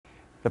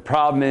The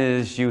problem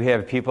is you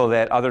have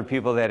other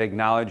people that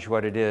acknowledge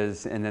what it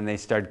is, and then they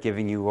start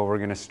giving you, well, we're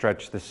going to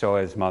stretch the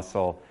psoas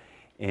muscle.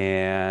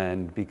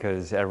 And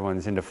because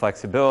everyone's into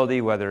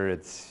flexibility, whether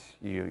it's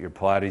your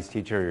Pilates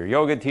teacher, or your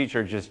yoga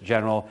teacher, just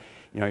general,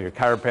 your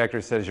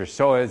chiropractor says your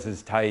psoas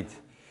is tight,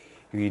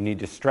 you need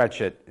to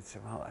stretch it. It's,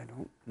 well, I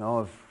don't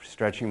know if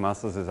stretching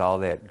muscles is all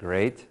that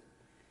great.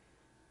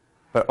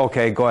 But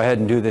okay, go ahead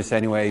and do this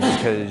anyway,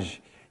 because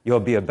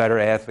you'll be a better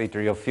athlete,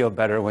 or you'll feel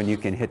better when you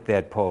can hit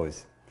that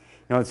pose.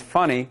 It's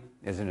funny,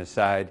 as an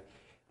aside,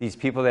 these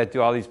people that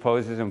do all these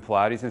poses in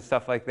Pilates and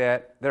stuff like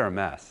that, they're a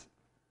mess.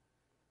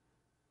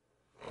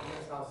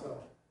 How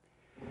so?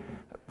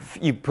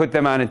 You put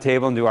them on a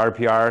table and do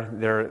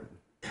RPR,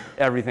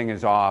 everything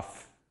is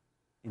off.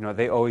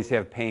 They always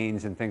have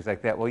pains and things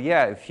like that. Well,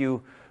 yeah, if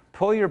you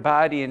pull your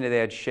body into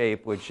that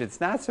shape, which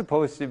it's not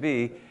supposed to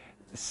be,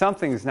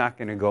 something's not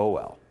going to go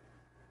well.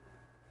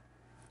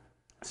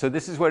 So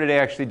this is what it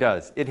actually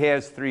does. It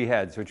has 3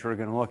 heads, which we're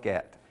going to look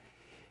at.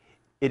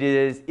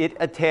 It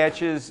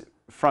attaches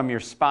from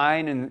your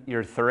spine and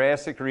your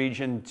thoracic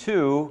region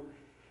to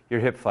your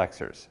hip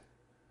flexors.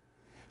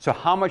 So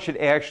how much it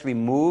actually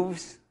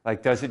moves,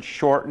 like does it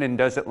shorten and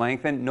does it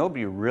lengthen,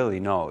 nobody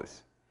really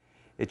knows.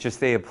 It's just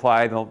they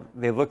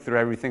look through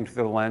everything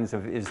through the lens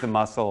of, is the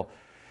muscle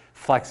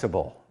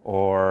flexible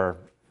or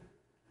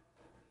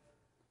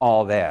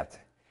all that.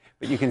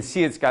 But you can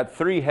see it's got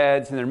 3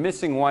 heads, and they're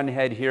missing 1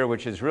 head here,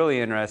 which is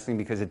really interesting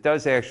because it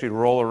does actually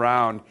roll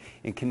around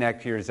and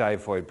connect to your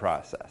xiphoid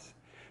process.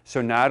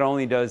 So not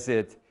only does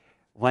it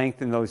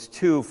lengthen those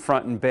 2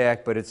 front and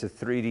back, but it's a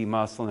 3D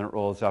muscle, and it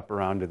rolls up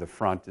around to the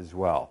front as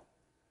well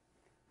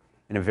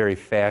in a very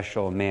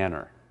fascial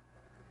manner.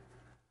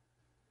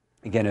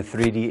 Again, a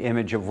 3D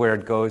image of where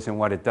it goes and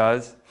what it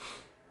does.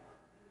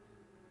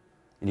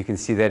 And you can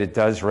see that it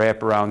does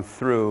wrap around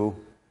through.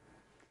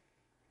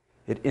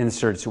 It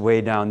inserts way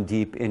down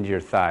deep into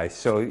your thigh.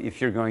 So if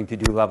you're going to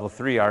do level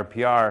 3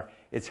 RPR,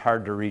 it's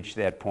hard to reach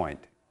that point.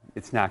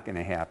 It's not going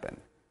to happen.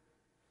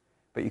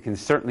 But you can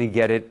certainly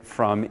get it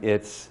from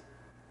its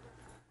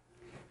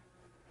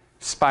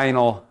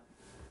spinal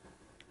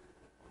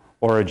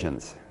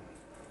origins.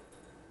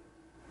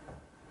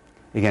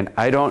 Again,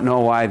 I don't know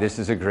why this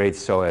is a great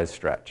psoas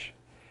stretch.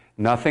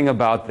 Nothing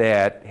about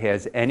that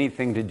has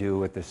anything to do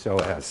with the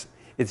psoas.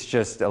 It's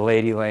just a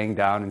lady laying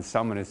down and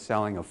someone is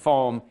selling a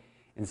foam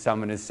and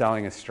someone is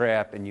selling a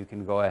strap, and you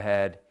can go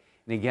ahead.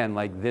 And again,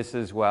 like this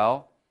as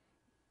well,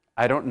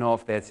 I don't know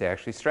if that's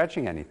actually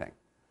stretching anything.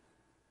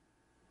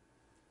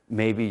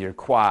 Maybe your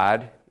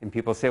quad, and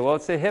people say, well,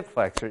 it's a hip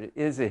flexor. It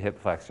is a hip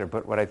flexor,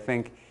 but what I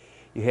think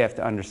you have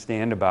to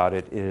understand about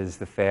it is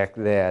the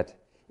fact that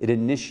it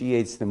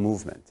initiates the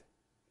movement.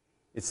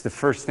 It's the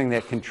first thing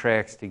that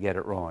contracts to get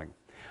it rolling.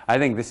 I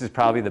think this is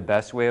probably the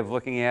best way of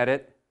looking at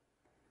it.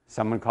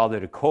 Someone called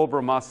it a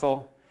cobra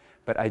muscle.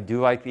 But I do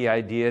like the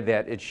idea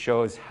that it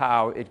shows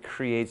how it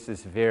creates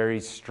this very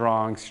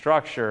strong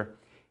structure,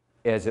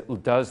 as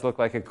it does look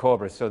like a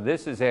cobra. So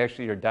this is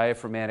actually your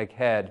diaphragmatic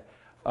head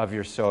of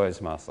your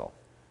psoas muscle.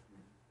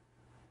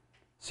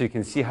 So you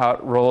can see how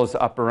it rolls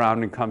up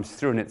around and comes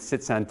through, and it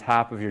sits on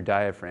top of your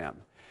diaphragm.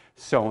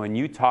 So when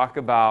you talk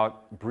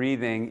about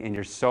breathing in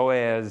your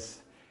psoas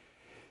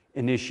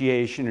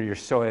initiation or your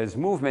psoas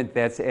movement,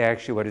 that's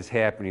actually what is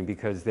happening,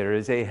 because there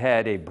is a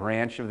head, a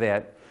branch of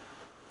that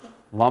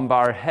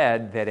lumbar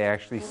head that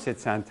actually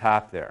sits on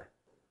top there.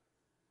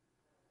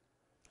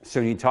 So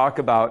when you talk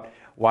about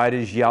why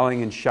does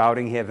yelling and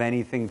shouting have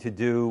anything to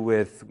do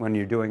with when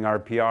you're doing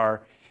RPR,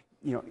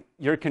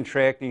 you're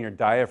contracting your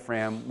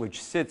diaphragm,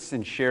 which sits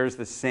and shares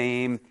the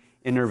same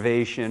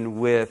innervation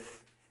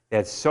with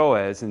that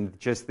psoas, and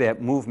just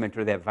that movement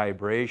or that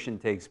vibration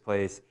takes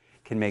place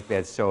can make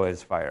that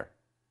psoas fire.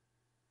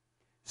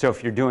 So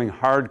if you're doing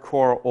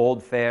hardcore,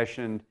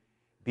 old-fashioned,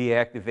 be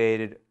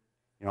activated,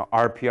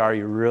 RPR,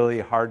 you're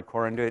really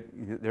hardcore into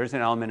it, there's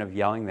an element of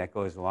yelling that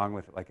goes along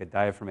with it, like a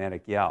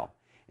diaphragmatic yell.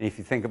 And if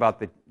you think about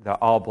the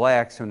All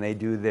Blacks, when they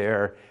do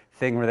their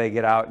thing where they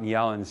get out and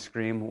yell and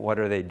scream, what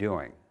are they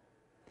doing?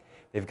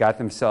 They've got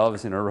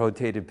themselves in a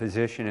rotated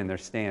position in their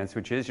stance,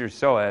 which is your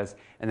psoas,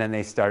 and then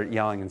they start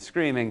yelling and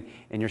screaming,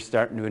 and you're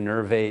starting to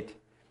innervate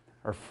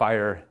or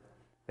fire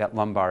that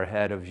lumbar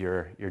head of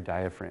your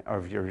diaphragm,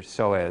 of your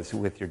psoas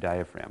with your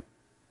diaphragm.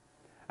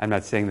 I'm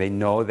not saying they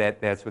know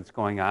that that's what's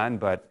going on,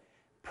 but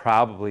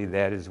probably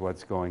that is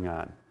what's going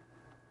on.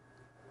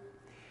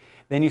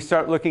 Then you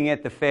start looking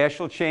at the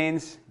fascial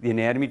chains, the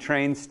anatomy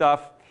train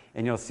stuff,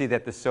 and you'll see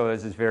that the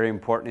psoas is very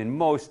important in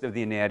most of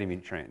the anatomy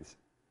trains.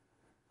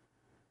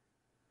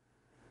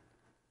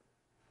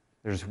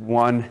 There's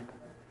one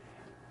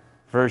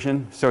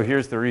version. So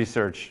here's the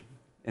research,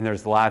 and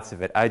there's lots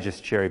of it. I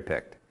just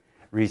cherry-picked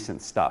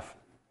recent stuff.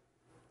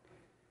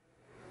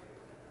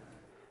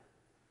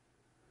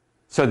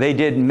 So they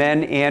did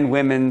men and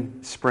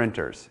women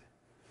sprinters.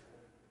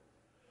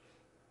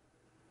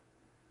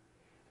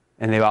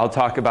 And they all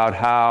talk about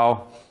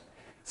how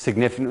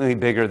significantly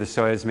bigger the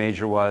psoas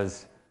major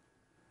was.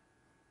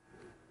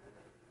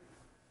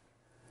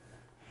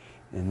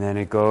 And then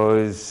it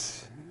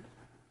goes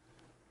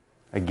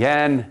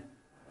Again,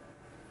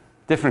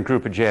 different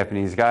group of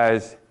Japanese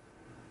guys.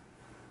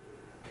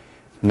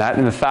 Not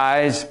in the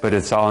thighs, but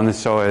it's all in the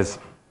psoas.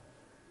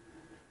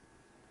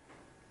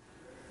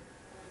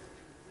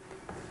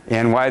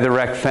 And why the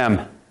rec fem?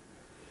 You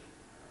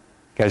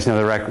guys know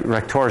the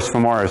rectors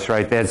femoris,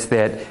 right? That's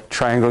that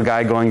triangle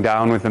guy going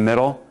down with the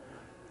middle,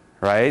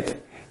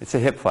 right? It's a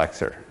hip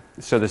flexor.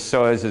 So the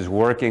psoas is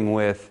working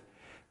with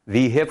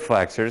the hip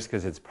flexors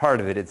because it's part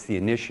of it. It's the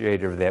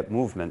initiator of that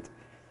movement.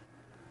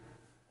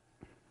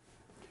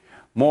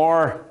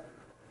 More,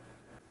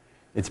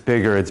 it's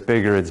bigger, it's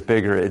bigger, it's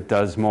bigger. It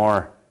does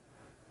more.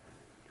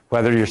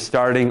 Whether you're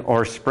starting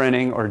or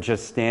sprinting or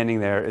just standing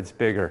there, it's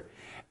bigger.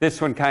 This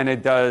one kind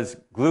of does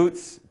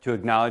glutes to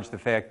acknowledge the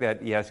fact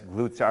that, yes,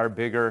 glutes are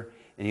bigger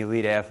in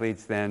elite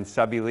athletes than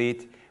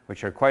sub-elite,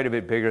 which are quite a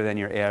bit bigger than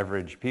your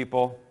average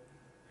people.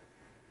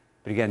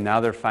 But again, now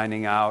they're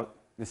finding out,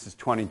 this is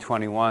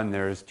 2021,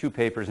 there's 2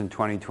 papers in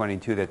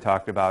 2022 that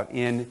talked about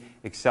in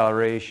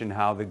acceleration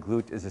how the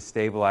glute is a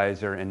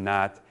stabilizer and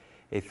not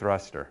a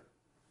thruster,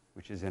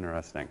 which is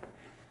interesting.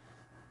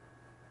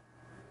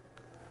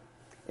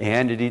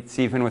 And it's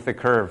even with the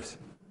curves.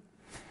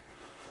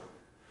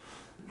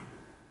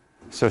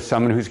 So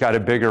someone who's got a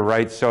bigger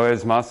right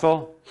psoas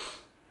muscle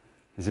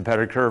is a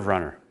better curve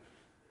runner.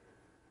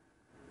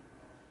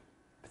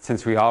 But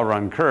since we all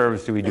run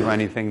curves, do we do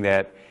anything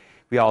that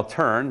we all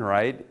turn,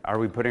 right? Are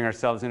we putting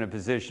ourselves in a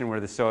position where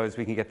the psoas,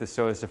 we can get the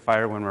psoas to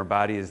fire when our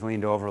body is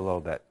leaned over a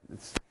little bit?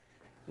 It's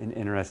an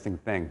interesting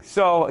thing.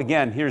 So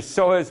again, here's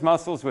psoas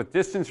muscles with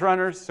distance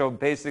runners. So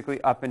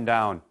basically up and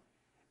down,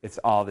 it's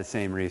all the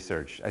same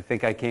research. I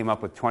think I came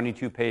up with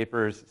 22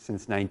 papers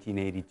since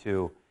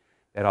 1982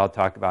 that all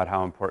talk about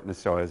how important the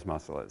psoas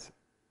muscle is.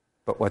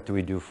 But what do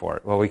we do for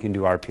it? Well, we can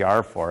do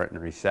RPR for it and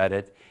reset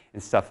it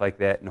and stuff like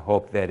that and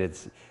hope that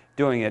it's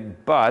doing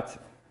it, but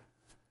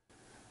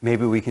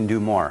maybe we can do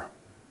more.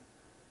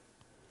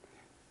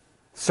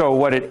 So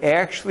what it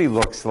actually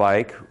looks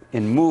like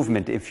in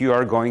movement if you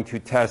are going to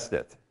test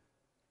it.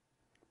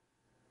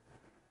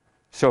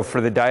 So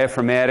for the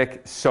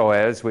diaphragmatic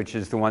psoas, which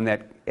is the one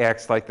that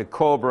acts like the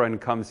cobra and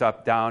comes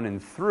up, down,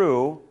 and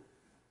through,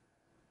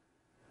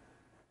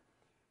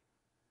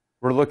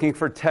 we're looking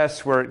for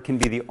tests where it can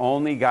be the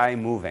only guy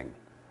moving.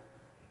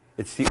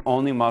 It's the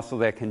only muscle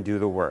that can do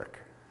the work.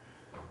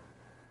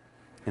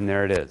 And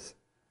there it is.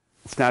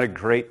 It's not a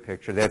great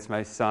picture. That's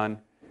my son.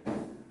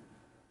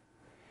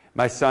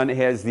 My son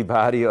has the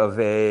body of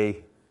an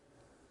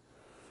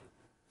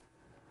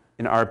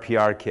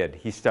RPR kid.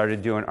 He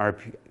started doing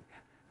RPR.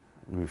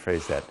 Let me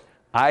rephrase that.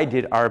 I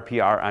did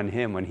RPR on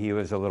him when he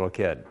was a little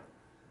kid.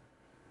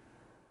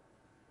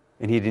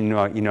 And he didn't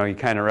know, you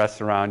kind of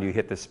rest around, you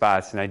hit the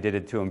spots, and I did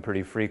it to him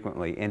pretty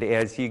frequently. And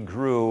as he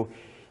grew,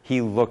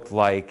 he looked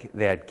like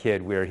that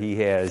kid where he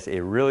has a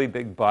really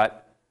big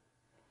butt,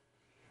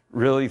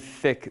 really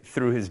thick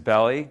through his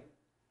belly,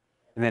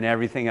 and then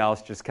everything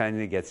else just kind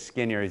of gets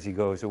skinnier as he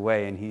goes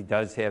away, and he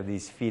does have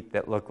these feet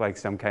that look like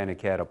some kind of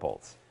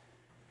catapults.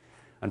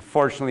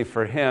 Unfortunately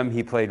for him,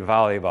 he played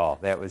volleyball.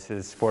 That was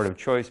his sport of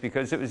choice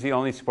because it was the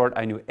only sport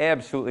I knew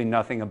absolutely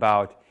nothing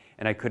about,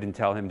 and I couldn't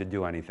tell him to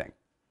do anything.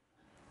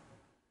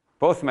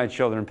 Both of my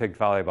children picked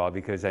volleyball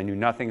because I knew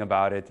nothing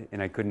about it,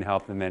 and I couldn't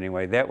help them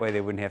anyway. That way they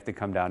wouldn't have to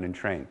come down and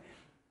train.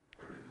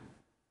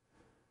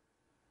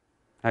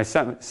 My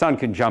son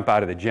can jump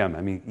out of the gym.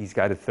 I mean, he's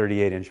got a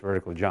 38-inch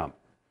vertical jump.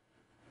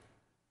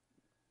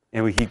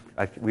 And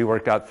we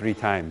worked out 3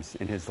 times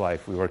in his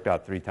life. We worked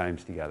out 3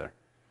 times together.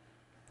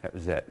 That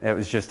was it. That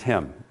was just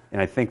him. And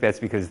I think that's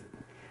because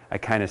I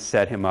kind of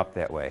set him up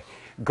that way.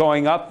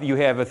 Going up, you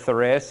have a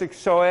thoracic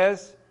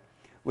psoas,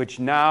 which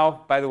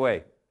now, by the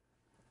way,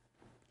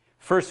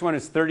 first one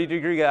is 30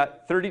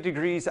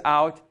 degrees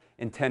out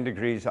and 10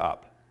 degrees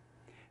up.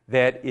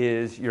 That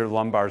is your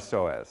lumbar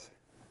psoas.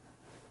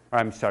 Or,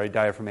 I'm sorry,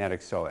 diaphragmatic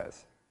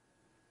psoas.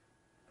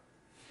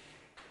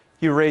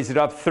 You raise it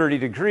up 30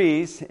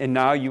 degrees, and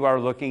now you are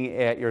looking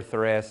at your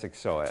thoracic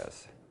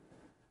psoas.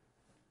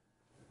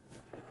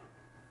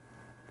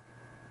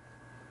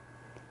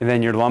 And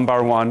then your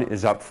lumbar one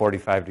is up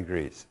 45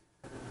 degrees.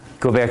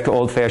 Go back to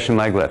old-fashioned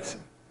leg lifts.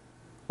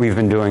 We've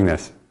been doing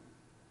this.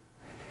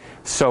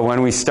 So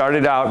when we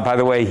started out, by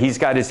the way, he's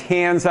got his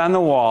hands on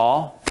the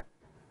wall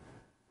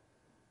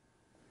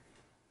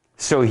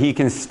so he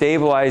can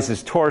stabilize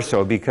his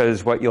torso,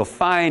 because what you'll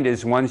find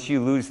is once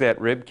you lose that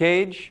rib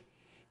cage,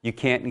 you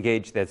can't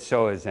engage that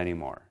psoas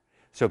anymore.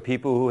 So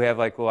people who have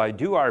like, well, I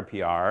do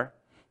RPR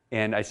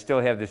and I still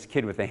have this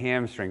kid with a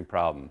hamstring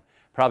problem,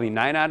 probably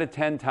 9 out of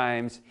 10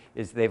 times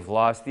is they've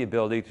lost the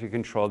ability to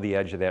control the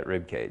edge of that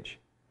rib cage.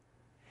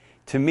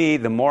 To me,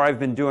 the more I've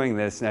been doing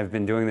this, and I've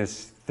been doing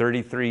this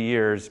 33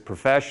 years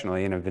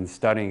professionally, and I've been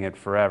studying it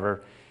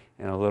forever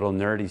in a little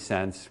nerdy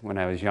sense when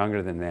I was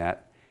younger than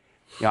that,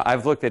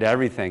 I've looked at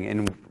everything,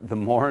 and the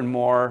more and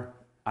more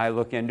I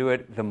look into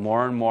it, the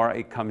more and more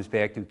it comes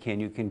back to,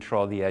 can you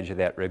control the edge of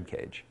that rib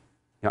cage?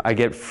 I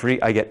get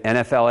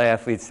NFL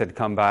athletes that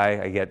come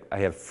by. I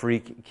have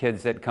freak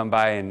kids that come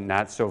by and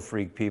not so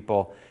freak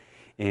people,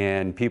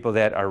 and people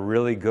that are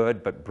really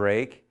good but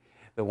break.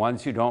 The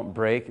ones who don't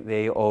break,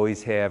 they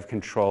always have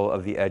control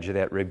of the edge of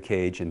that rib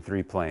cage in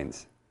 3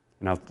 planes.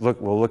 And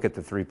we'll look at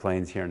the 3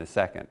 planes here in a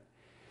second.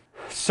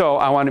 So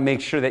I want to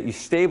make sure that you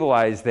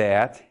stabilize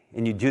that,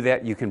 and you do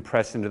that, you can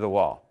press into the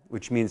wall,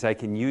 which means I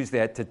can use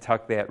that to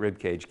tuck that rib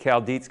cage.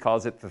 Cal Dietz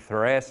calls it the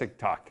thoracic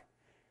tuck.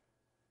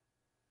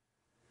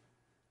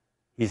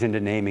 He's into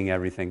naming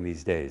everything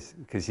these days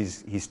because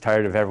he's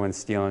tired of everyone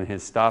stealing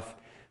his stuff,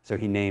 so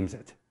he names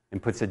it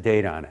and puts a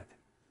date on it.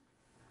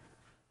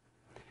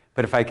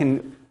 But if I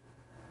can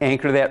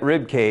anchor that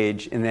rib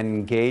cage and then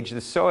engage the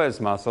psoas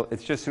muscle,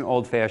 it's just an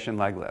old-fashioned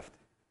leg lift.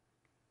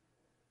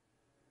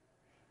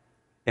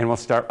 And we'll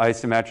start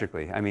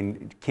isometrically. I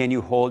mean, can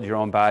you hold your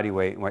own body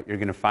weight? And what you're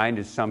going to find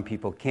is some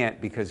people can't,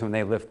 because when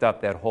they lift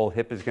up, that whole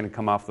hip is going to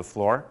come off the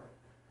floor.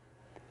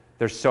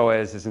 Their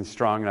psoas isn't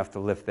strong enough to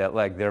lift that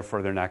leg,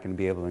 therefore they're not going to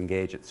be able to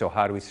engage it. So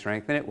how do we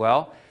strengthen it?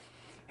 Well,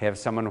 have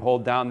someone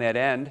hold down that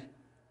end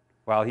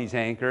while he's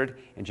anchored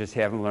and just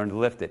have him learn to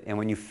lift it. And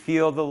when you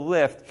feel the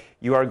lift,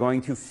 you are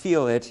going to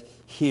feel it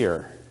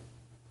here.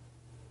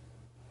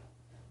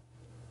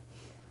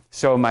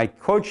 So my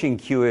coaching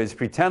cue is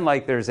pretend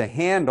like there's a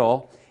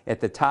handle at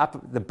the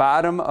top, the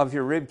bottom of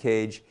your rib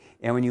cage,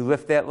 and when you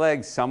lift that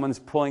leg, someone's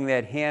pulling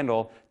that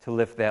handle to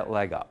lift that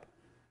leg up.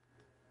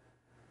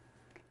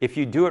 If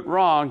you do it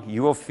wrong,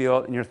 you will feel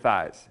it in your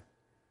thighs.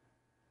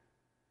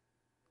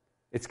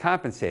 It's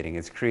compensating.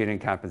 It's creating a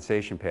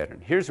compensation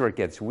pattern. Here's where it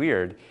gets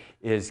weird,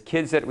 is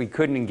kids that we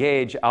couldn't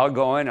engage, I'll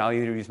go in, I'll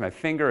either use my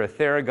finger, a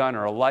Theragun,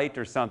 or a light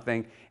or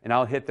something, and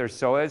I'll hit their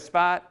psoas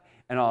spot,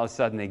 and all of a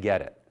sudden they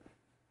get it.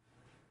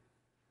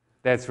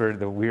 That's where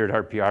the weird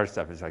RPR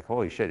stuff is like,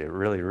 holy shit, it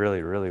really,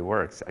 really, really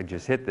works. I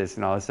just hit this,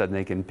 and all of a sudden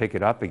they can pick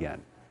it up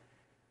again.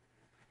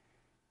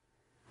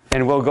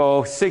 And we'll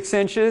go 6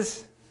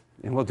 inches,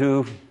 and we'll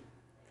do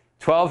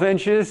 12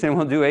 inches, and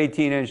we'll do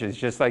 18 inches,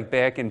 just like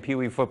back in Pee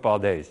Wee football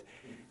days.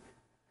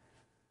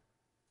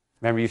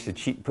 Remember, you used to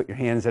cheat, put your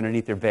hands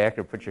underneath your back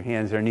or put your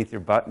hands underneath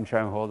your butt and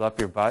try and hold up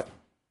your butt?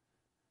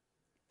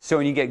 So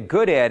when you get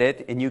good at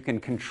it and you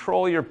can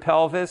control your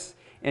pelvis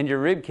and your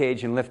rib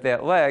cage and lift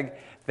that leg,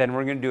 then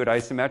we're going to do it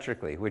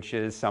isometrically, which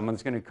is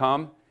someone's going to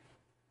come,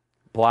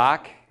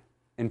 block,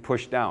 and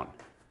push down.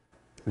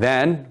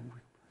 Then,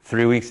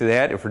 3 weeks of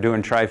that, if we're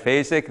doing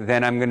triphasic,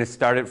 then I'm going to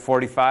start at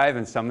 45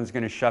 and someone's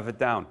going to shove it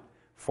down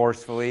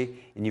forcefully,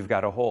 and you've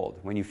got to hold.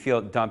 When you feel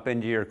it dump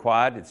into your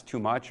quad, it's too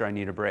much or I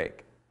need a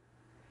break.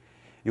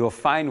 You'll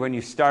find when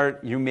you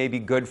start, you may be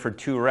good for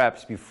 2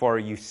 reps before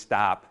you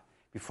stop,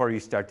 before you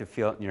start to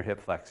feel it in your hip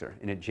flexor,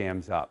 and it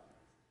jams up.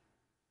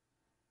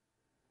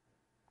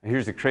 And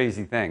here's the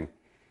crazy thing.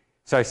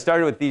 So I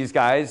started with these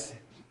guys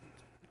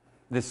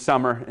this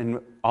summer, and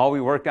all we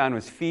worked on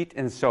was feet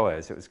and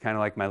psoas. It was kind of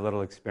like my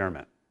little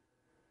experiment.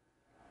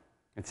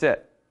 That's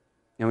it.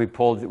 And we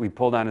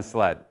pulled on a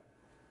sled.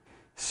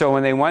 So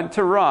when they went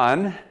to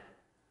run,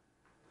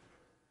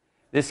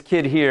 this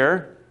kid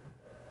here,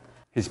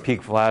 his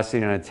peak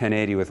velocity on a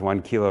 1080 with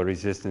 1 kilo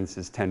resistance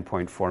is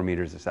 10.4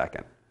 meters a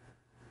second.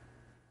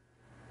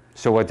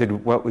 So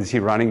what was he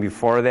running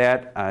before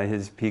that?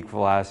 His peak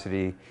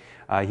velocity,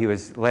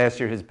 last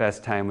year his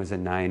best time was a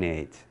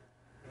 9.8.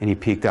 And he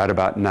peaked out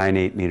about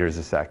 9.8 meters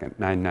a second,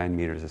 9.9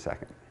 meters a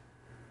second.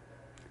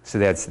 So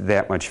that's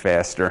that much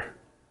faster.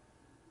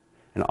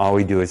 And all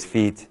we do is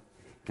feet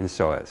and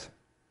psoas.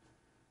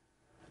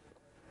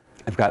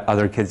 I've got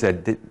other kids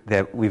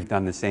that we've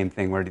done the same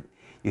thing where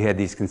you had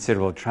these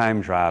considerable time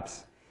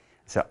drops.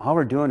 So all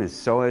we're doing is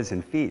psoas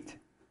and feet.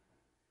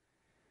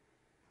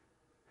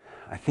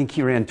 I think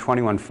he ran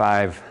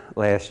 21.5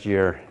 last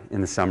year in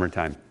the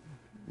summertime,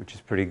 which is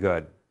pretty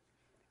good.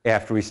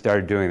 After we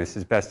started doing this,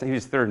 his best, he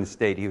was 3rd in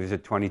state. He was a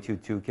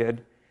 22.2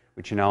 kid,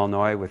 which in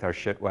Illinois with our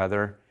shit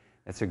weather,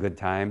 that's a good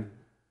time.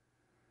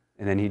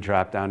 And then he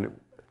dropped down to,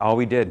 all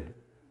we did,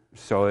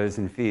 psoas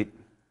and feet.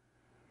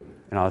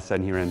 And all of a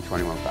sudden he ran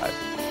 21.5.